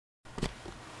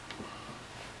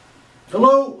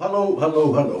Hello, hello,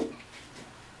 hello, hello.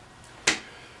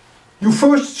 You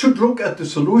first should look at the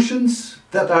solutions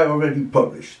that I already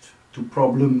published to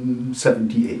problem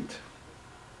 78.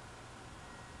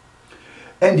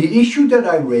 And the issue that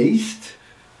I raised,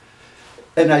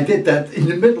 and I did that in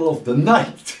the middle of the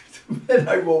night when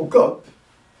I woke up.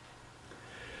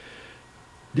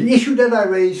 The issue that I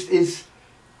raised is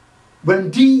when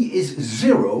d is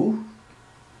 0,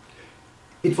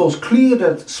 it was clear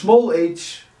that small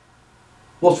h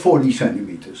was 40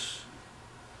 centimeters,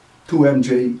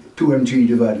 2mg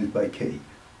divided by k.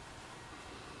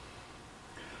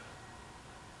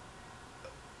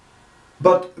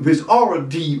 But with our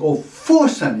d of 4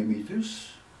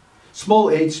 centimeters,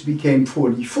 small h became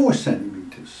 44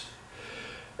 centimeters.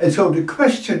 And so the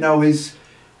question now is,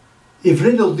 if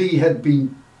little d had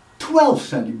been 12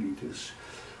 centimeters,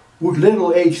 would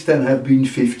little h then have been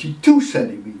 52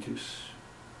 centimeters?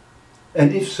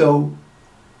 And if so,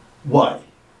 why?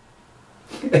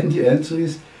 And the answer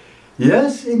is,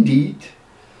 yes, indeed.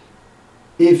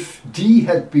 If d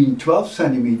had been 12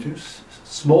 centimeters,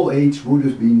 small h would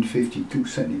have been 52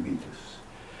 centimeters.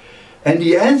 And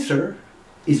the answer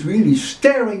is really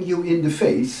staring you in the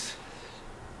face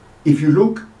if you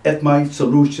look at my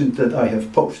solutions that I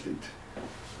have posted.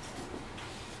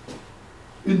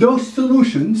 In those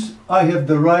solutions, I have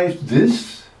derived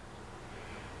this,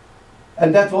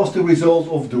 and that was the result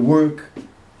of the work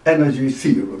energy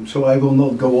theorem, so I will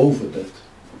not go over that.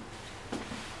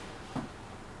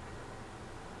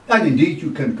 And indeed,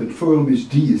 you can confirm if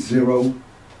d is 0,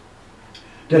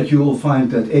 that you will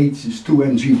find that h is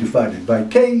 2mg divided by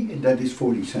k, and that is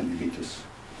 40 centimeters.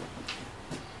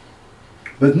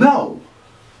 But now,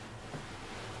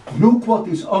 look what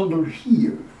is under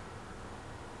here.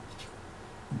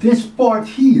 This part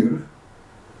here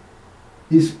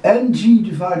is mg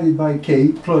divided by k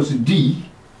plus d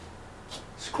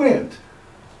squared.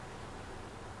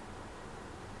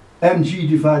 Mg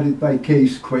divided by k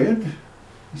squared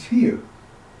is here.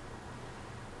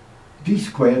 D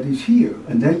squared is here.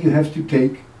 And then you have to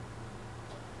take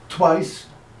twice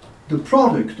the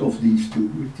product of these two,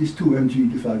 which is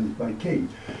 2mg divided by k.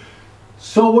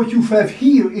 So what you have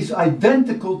here is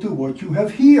identical to what you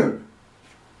have here.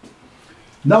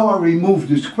 Now I remove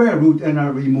the square root and I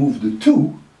remove the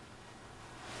 2,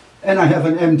 and I have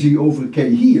an mg over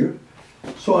k here.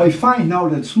 So I find now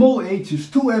that small h is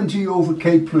 2mg over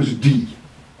k plus d.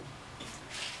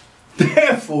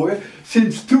 Therefore,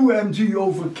 since 2mg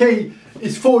over k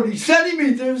is 40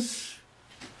 centimeters,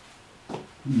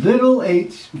 little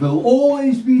h will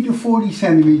always be the 40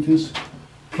 centimeters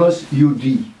plus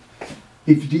ud.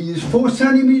 If d is 4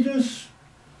 centimeters,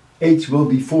 h will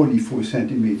be 44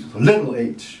 centimeters, little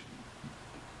h.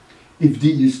 If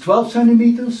d is 12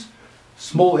 centimeters,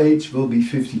 small h will be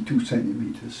 52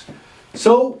 centimeters.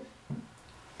 So,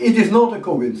 it is not a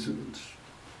coincidence.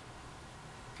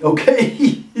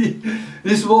 Okay,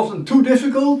 this wasn't too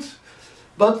difficult,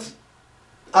 but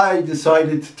I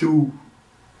decided to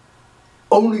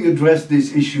only address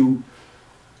this issue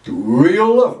to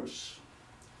real lovers.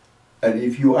 And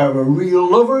if you are a real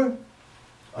lover,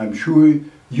 I'm sure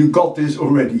you got this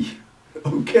already.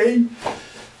 Okay?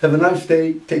 Have a nice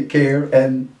day, take care,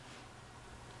 and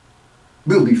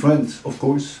we'll be friends, of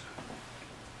course.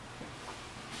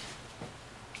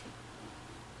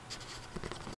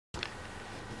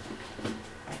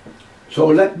 So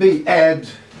let me add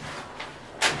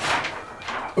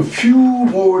a few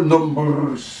more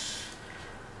numbers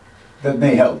that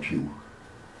may help you.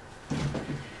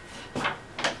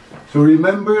 So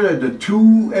remember that the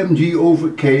 2mg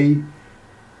over k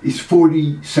is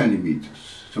 40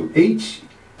 centimeters. So h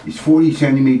is 40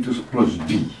 centimeters plus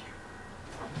d.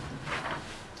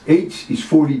 H is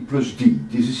 40 plus d.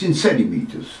 This is in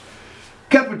centimeters.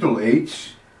 Capital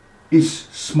H is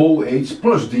small h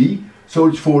plus d, so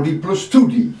it's 40 plus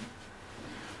 2d.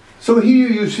 So here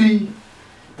you see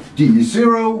d is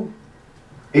 0,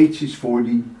 h is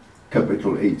 40,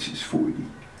 capital H is 40.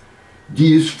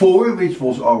 D is 4, which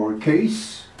was our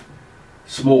case.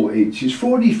 Small h is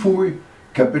 44,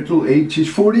 capital H is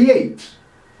 48.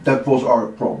 That was our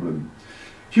problem.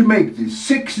 If you make this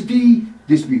 6d,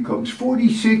 this becomes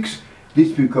 46,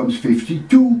 this becomes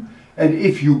 52, and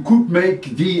if you could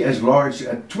make d as large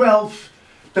as 12,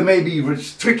 there may be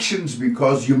restrictions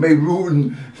because you may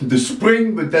ruin the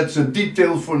spring, but that's a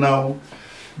detail for now.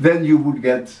 Then you would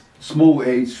get small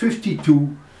h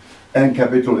 52 and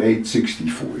capital H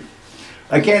 64.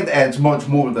 I can't add much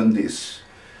more than this.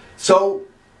 So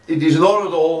it is not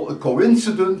at all a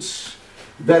coincidence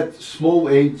that small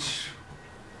h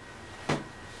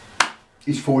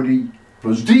is 40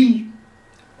 plus d,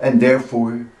 and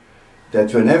therefore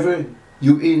that whenever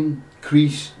you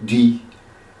increase d,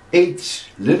 h,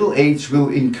 little h will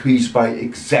increase by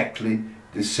exactly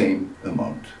the same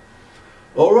amount.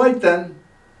 Alright then,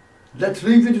 let's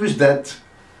leave it with that.